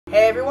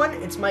Hey everyone,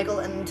 it's Michael,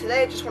 and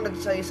today I just wanted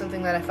to tell you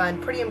something that I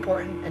find pretty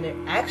important, and it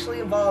actually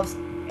involves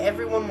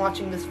everyone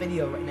watching this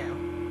video right now.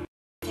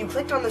 If you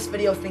clicked on this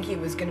video thinking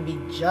it was going to be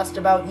just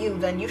about you,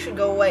 then you should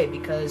go away,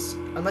 because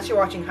unless you're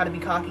watching How to Be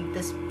Cocky,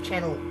 this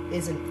channel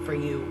isn't for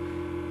you.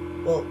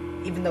 Well,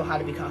 even though How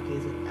to Be Cocky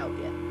isn't out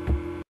yet.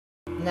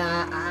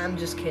 Nah, I'm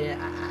just kidding.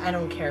 I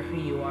don't care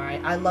who you are.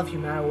 I love you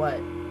no matter what.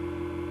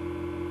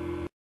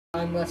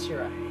 Unless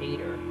you're a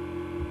hater.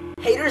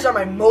 Haters are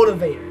my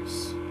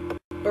motivators.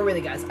 But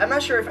really guys, I'm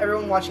not sure if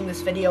everyone watching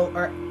this video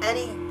or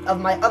any of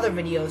my other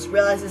videos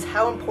realizes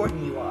how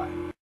important you are.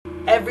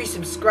 Every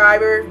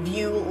subscriber,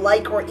 view,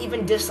 like, or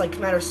even dislike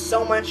matters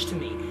so much to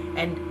me.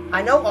 And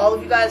I know all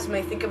of you guys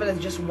may think of it as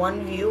just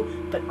one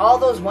view, but all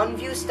those one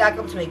views stack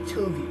up to make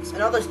 2 views.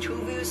 And all those 2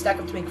 views stack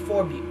up to make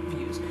 4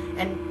 views.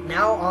 And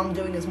now all I'm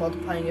doing is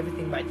multiplying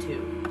everything by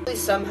 2.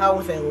 Somehow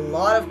with a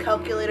lot of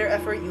calculator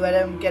effort, you end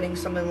up getting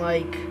something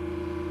like...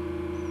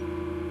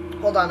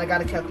 Hold on, I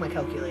gotta calc my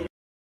calculator.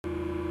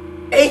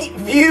 8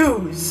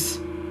 views!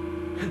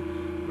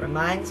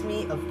 Reminds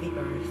me of the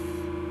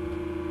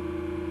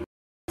earth.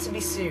 To be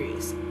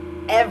serious,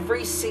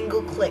 every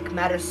single click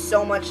matters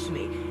so much to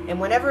me, and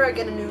whenever I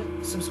get a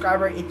new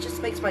subscriber, it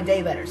just makes my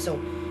day better. So,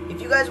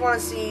 if you guys want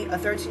to see a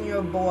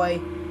 13-year-old boy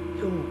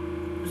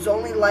whose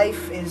only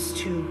life is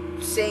to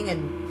sing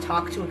and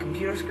talk to a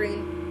computer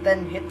screen,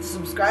 then hit the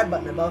subscribe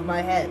button above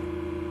my head.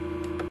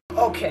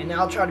 Okay, now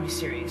I'll try to be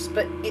serious,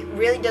 but it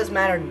really does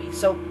matter to me,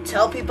 so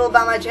tell people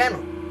about my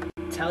channel.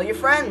 Tell your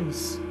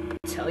friends.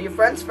 Tell your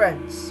friends'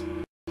 friends.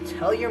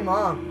 Tell your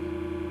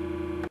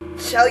mom.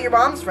 Tell your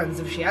mom's friends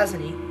if she has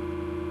any.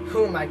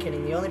 Who am I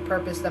kidding? The only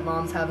purpose that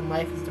moms have in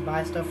life is to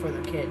buy stuff for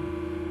their kid.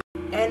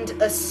 And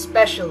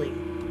especially,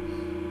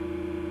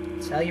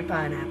 tell your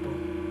pineapple.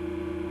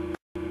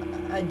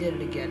 I did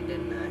it again,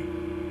 didn't I?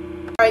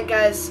 Alright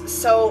guys,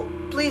 so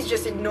please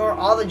just ignore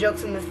all the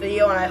jokes in this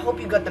video, and I hope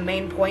you got the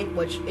main point,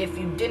 which if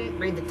you didn't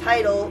read the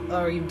title,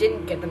 or you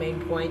didn't get the main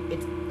point,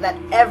 it's that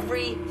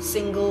every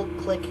single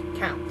click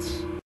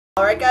counts.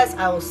 Alright guys,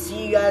 I will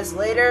see you guys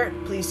later.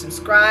 Please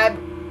subscribe,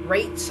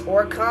 rate,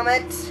 or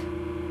comment.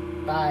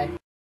 Bye.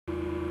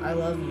 I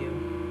love you.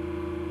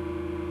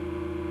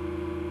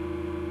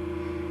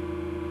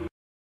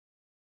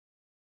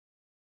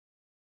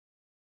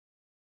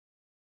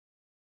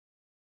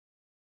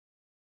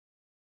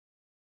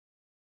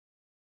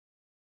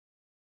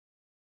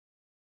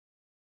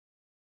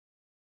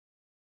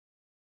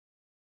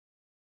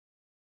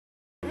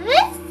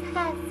 This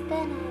has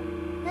been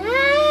a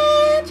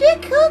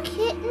Magical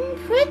Kitten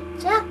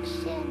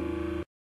production.